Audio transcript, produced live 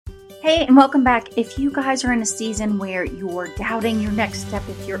Hey, and welcome back. If you guys are in a season where you're doubting your next step,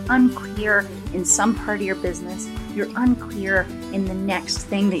 if you're unclear in some part of your business, you're unclear in the next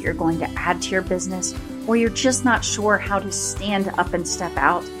thing that you're going to add to your business, or you're just not sure how to stand up and step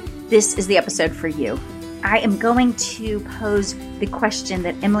out, this is the episode for you. I am going to pose the question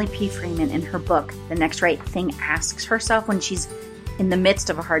that Emily P. Freeman in her book, The Next Right Thing, asks herself when she's in the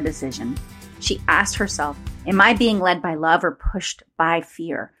midst of a hard decision. She asked herself, am I being led by love or pushed by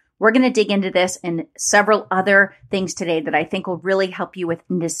fear? We're going to dig into this and several other things today that I think will really help you with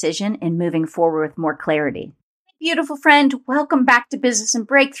indecision and moving forward with more clarity. Beautiful friend, welcome back to Business and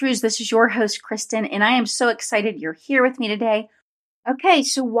Breakthroughs. This is your host, Kristen, and I am so excited you're here with me today. Okay,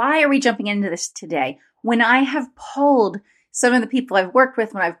 so why are we jumping into this today? When I have polled some of the people I've worked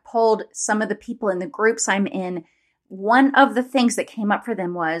with, when I've polled some of the people in the groups I'm in, one of the things that came up for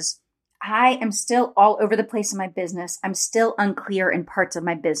them was, I am still all over the place in my business. I'm still unclear in parts of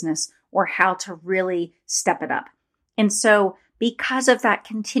my business or how to really step it up. And so because of that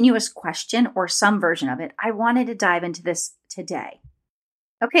continuous question or some version of it, I wanted to dive into this today.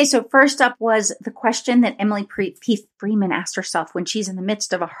 Okay, so first up was the question that Emily P. Freeman asked herself when she's in the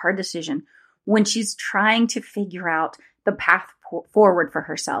midst of a hard decision, when she's trying to figure out the path forward for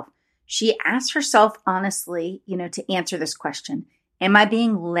herself. She asked herself honestly, to answer this question. Am I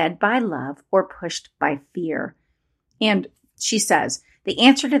being led by love or pushed by fear? And she says, the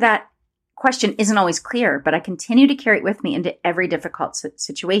answer to that question isn't always clear, but I continue to carry it with me into every difficult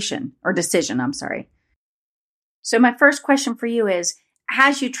situation or decision. So my first question for you is,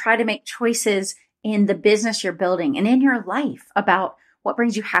 as you try to make choices in the business you're building and in your life about what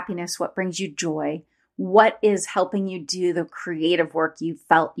brings you happiness, what brings you joy, what is helping you do the creative work you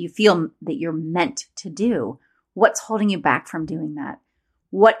feel that you're meant to do, what's holding you back from doing that?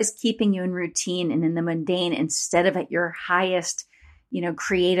 What is keeping you in routine and in the mundane instead of at your highest,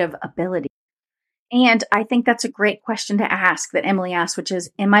 creative ability? And I think that's a great question to ask that Emily asked, which is,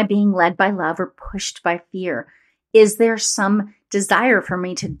 am I being led by love or pushed by fear? Is there some desire for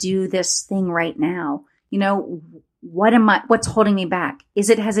me to do this thing right now? What's holding me back? Is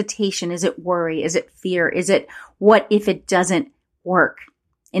it hesitation? Is it worry? Is it fear? Is it what if it doesn't work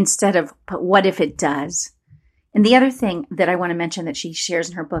instead of, but what if it does? And the other thing that I want to mention that she shares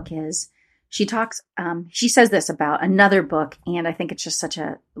in her book is she says this about another book, and I think it's just such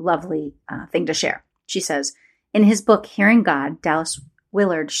a lovely thing to share. She says, in his book, Hearing God, Dallas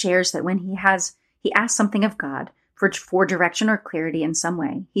Willard shares that when he asks something of God for direction or clarity in some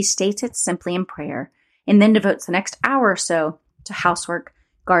way, he states it simply in prayer and then devotes the next hour or so to housework,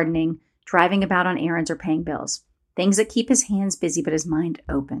 gardening, driving about on errands, or paying bills, things that keep his hands busy but his mind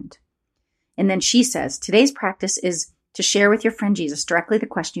opened. And then she says, today's practice is to share with your friend Jesus directly the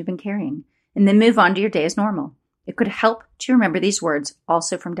question you've been carrying, and then move on to your day as normal. It could help to remember these words,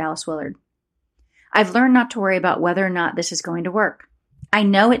 also from Dallas Willard. I've learned not to worry about whether or not this is going to work. I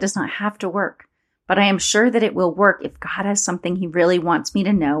know it does not have to work, but I am sure that it will work if God has something he really wants me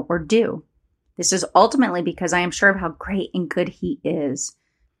to know or do. This is ultimately because I am sure of how great and good he is.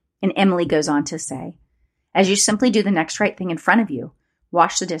 And Emily goes on to say, as you simply do the next right thing in front of you,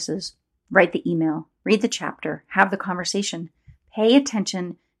 wash the dishes, write the email, read the chapter, have the conversation, pay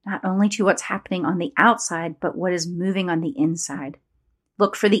attention not only to what's happening on the outside, but what is moving on the inside.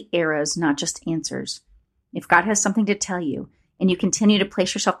 Look for the arrows, not just answers. If God has something to tell you and you continue to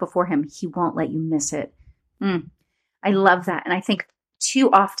place yourself before him, he won't let you miss it. I love that. And I think too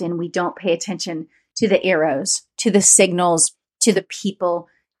often we don't pay attention to the arrows, to the signals, to the people,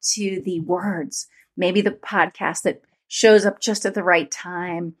 to the words. Maybe the podcast that shows up just at the right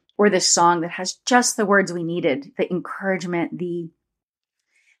time, or the song that has just the words we needed, the encouragement, the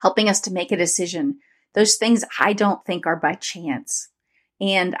helping us to make a decision. Those things I don't think are by chance.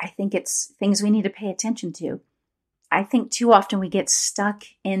 And I think it's things we need to pay attention to. I think too often we get stuck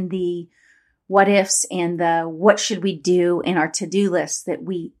in the what ifs and the what should we do in our to-do list, that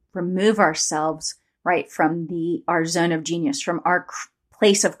we remove ourselves right from our zone of genius, from our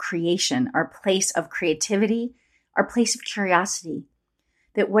place of creation, our place of creativity, our place of curiosity.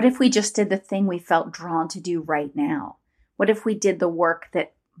 That what if we just did the thing we felt drawn to do right now? What if we did the work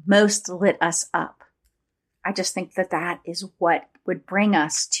that most lit us up? I just think that is what would bring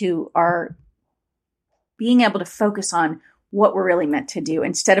us to our being able to focus on what we're really meant to do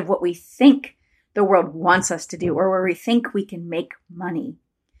instead of what we think the world wants us to do or where we think we can make money.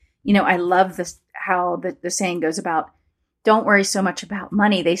 I love this, how the saying goes about, don't worry so much about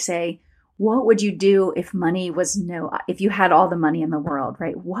money. They say, what would you do if you had all the money in the world,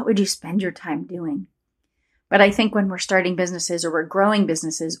 right? What would you spend your time doing? But I think when we're starting businesses or we're growing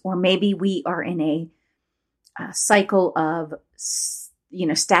businesses, or maybe we are in a cycle of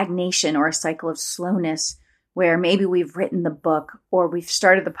stagnation or a cycle of slowness where maybe we've written the book or we've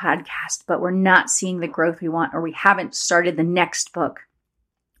started the podcast, but we're not seeing the growth we want, or we haven't started the next book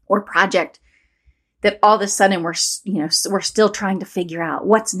or project, that all of a sudden we're still trying to figure out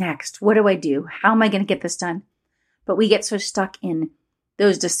what's next. What do I do? How am I going to get this done? But we get so stuck in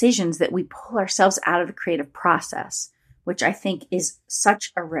those decisions that we pull ourselves out of the creative process, which I think is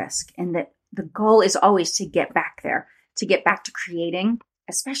such a risk. And that the goal is always to get back there, to get back to creating,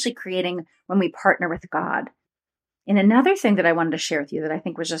 especially creating when we partner with God. And another thing that I wanted to share with you that I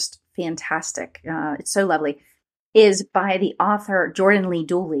think was just fantastic, it's so lovely, is by the author Jordan Lee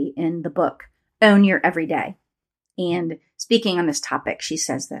Dooley in the book, Own Your Everyday. And speaking on this topic, she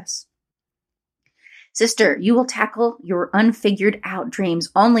says this: "Sister, you will tackle your unfigured out dreams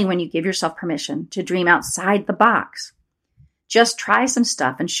only when you give yourself permission to dream outside the box. Just try some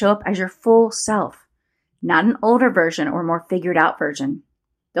stuff and show up as your full self, not an older version or more figured out version.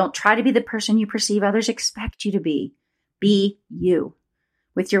 Don't try to be the person you perceive others expect you to be. Be you,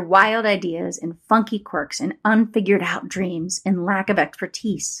 with your wild ideas and funky quirks and unfigured out dreams and lack of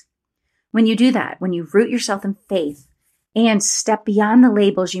expertise. When you do that, when you root yourself in faith and step beyond the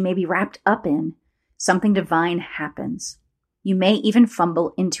labels you may be wrapped up in, something divine happens. You may even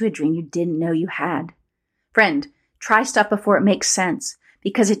fumble into a dream you didn't know you had. Friend, try stuff before it makes sense,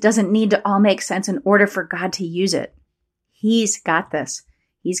 because it doesn't need to all make sense in order for God to use it. He's got this.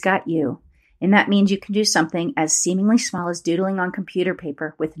 He's got you. And that means you can do something as seemingly small as doodling on computer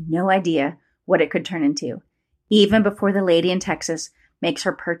paper with no idea what it could turn into, even before the lady in Texas makes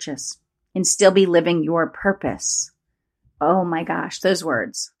her purchase, and still be living your purpose." Oh my gosh, those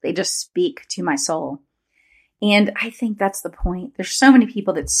words, they just speak to my soul. And I think that's the point. There's so many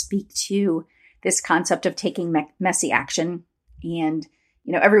people that speak to this concept of taking messy action. And,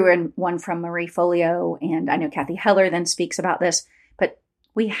 everyone from Marie Folio, and I know Kathy Heller then speaks about this, but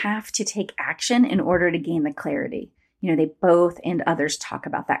we have to take action in order to gain the clarity. They both and others talk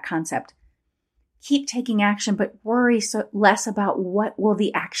about that concept. Keep taking action, but worry less about what will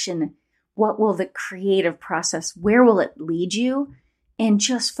the creative process, where will it lead you? And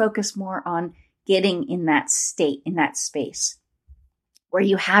just focus more on getting in that state, in that space where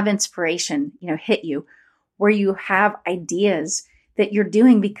you have inspiration, hit you, where you have ideas that you're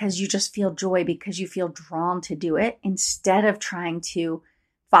doing because you just feel joy, because you feel drawn to do it, instead of trying to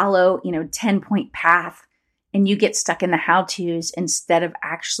follow, 10-point path and you get stuck in the how-tos instead of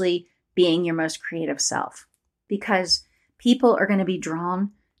actually being your most creative self. Because people are going to be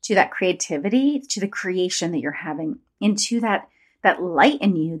drawn to that creativity, to the creation that you're having, into that light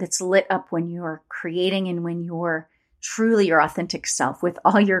in you that's lit up when you're creating and when you're truly your authentic self with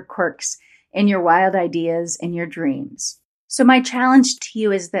all your quirks and your wild ideas and your dreams. So my challenge to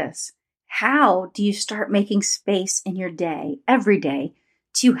you is this: how do you start making space in your day, every day,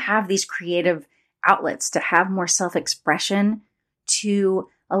 to have these creative outlets, to have more self-expression, to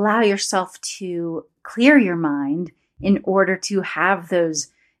allow yourself to clear your mind in order to have those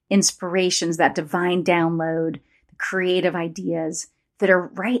inspirations, that divine download, the creative ideas that are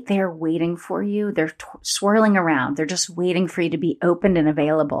right there waiting for you? They're swirling around. They're just waiting for you to be opened and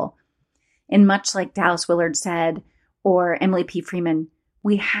available. And much like Dallas Willard said, or Emily P. Freeman,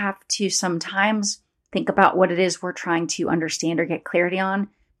 we have to sometimes think about what it is we're trying to understand or get clarity on,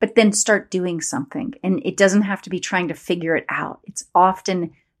 but then start doing something. And it doesn't have to be trying to figure it out. It's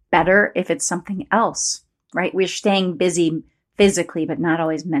often better if it's something else, right? We're staying busy physically, but not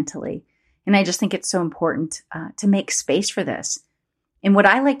always mentally. And I just think it's so important to make space for this. And what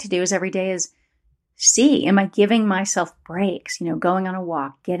I like to do is every day is see, am I giving myself breaks, going on a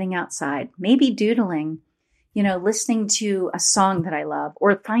walk, getting outside, maybe doodling, listening to a song that I love,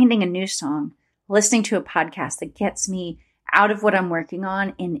 or finding a new song, listening to a podcast that gets me out of what I'm working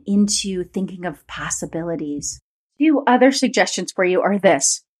on and into thinking of possibilities. 2 other suggestions for you are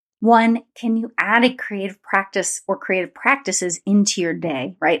this. 1, can you add a creative practice or creative practices into your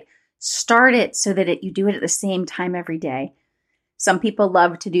day, right? Start it so that you do it at the same time every day. Some people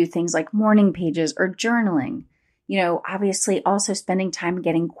love to do things like morning pages or journaling, obviously also spending time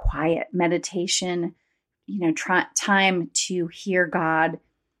getting quiet, meditation, time to hear God,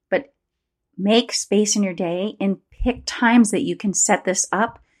 but make space in your day and pick times that you can set this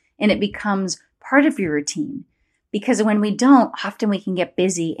up and it becomes part of your routine. Because when we don't, often we can get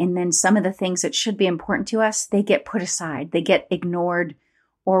busy, and then some of the things that should be important to us, they get put aside, they get ignored,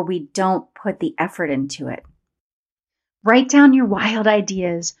 or we don't put the effort into it. Write down your wild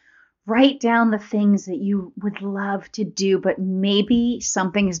ideas. Write down the things that you would love to do, but maybe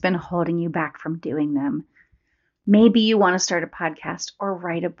something has been holding you back from doing them. Maybe you want to start a podcast or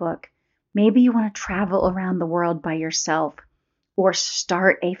write a book. Maybe you want to travel around the world by yourself, or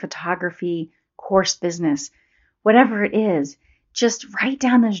start a photography course business, whatever it is, just write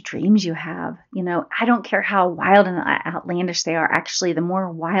down those dreams you have. I don't care how wild and outlandish they are. Actually, the more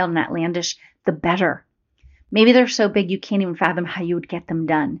wild and outlandish, the better. Maybe they're so big you can't even fathom how you would get them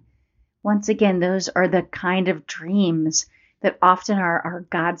done. Once again, those are the kind of dreams that often are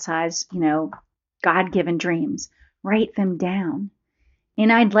God-sized, God-given dreams. Write them down.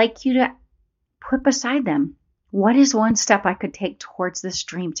 And I'd like you to put beside them, what is one step I could take towards this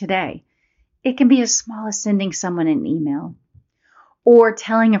dream today? It can be as small as sending someone an email or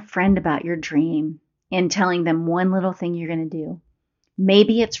telling a friend about your dream and telling them one little thing you're going to do.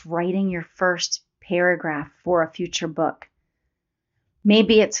 Maybe it's writing your first paragraph for a future book.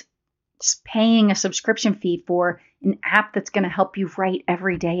 Maybe it's paying a subscription fee for an app that's going to help you write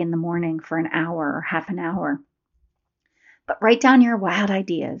every day in the morning for an hour or half an hour. But write down your wild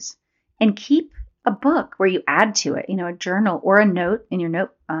ideas and keep a book where you add to it, a journal or a note in your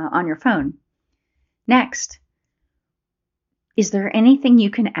note on your phone. Next, is there anything you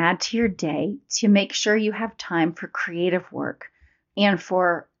can add to your day to make sure you have time for creative work and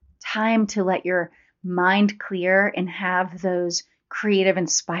for time to let your mind clear and have those creative,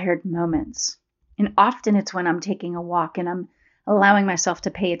 inspired moments? And often it's when I'm taking a walk and I'm allowing myself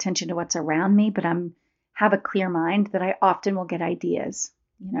to pay attention to what's around me, but have a clear mind that I often will get ideas.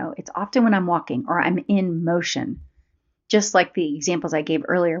 It's often when I'm walking or I'm in motion. Just like the examples I gave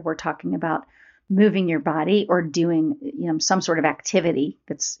earlier, we're talking about moving your body or doing, some sort of activity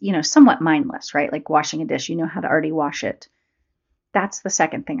that's, somewhat mindless, right? Like washing a dish, you know how to already wash it. That's the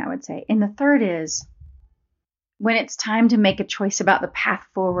second thing I would say. And the third is when it's time to make a choice about the path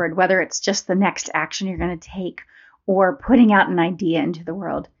forward, whether it's just the next action you're going to take or putting out an idea into the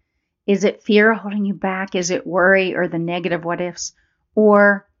world. Is it fear holding you back? Is it worry or the negative what ifs?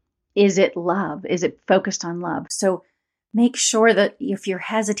 Or is it love? Is it focused on love? So make sure that if you're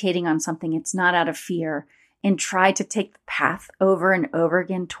hesitating on something, it's not out of fear, and try to take the path over and over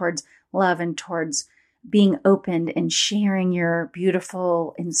again towards love and towards being open and sharing your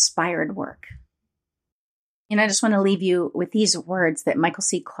beautiful, inspired work. And I just want to leave you with these words that Michael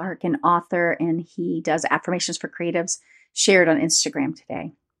C. Clark, an author, and he does affirmations for creatives, shared on Instagram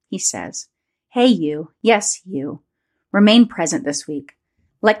today. He says, "Hey you, yes you, remain present this week.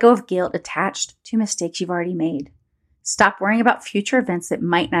 Let go of guilt attached to mistakes you've already made. Stop worrying about future events that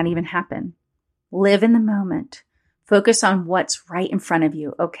might not even happen. Live in the moment. Focus on what's right in front of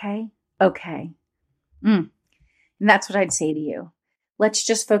you, okay? Okay." And that's what I'd say to you. Let's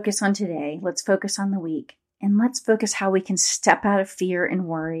just focus on today. Let's focus on the week. And let's focus how we can step out of fear and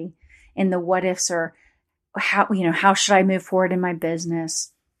worry and the what ifs, or how should I move forward in my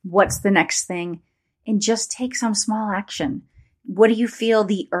business? What's the next thing? And just take some small action. What do you feel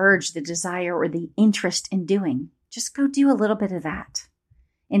the urge, the desire, or the interest in doing? Just go do a little bit of that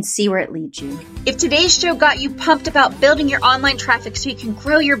and see where it leads you. If today's show got you pumped about building your online traffic so you can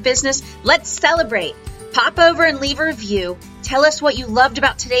grow your business, let's celebrate. Pop over and leave a review. Tell us what you loved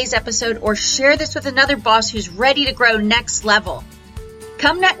about today's episode, or share this with another boss who's ready to grow next level.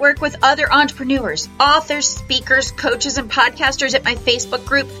 Come network with other entrepreneurs, authors, speakers, coaches, and podcasters at my Facebook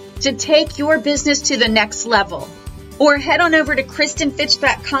group to take your business to the next level. Or head on over to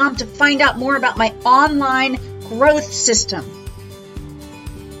KristenFitch.com to find out more about my online growth system.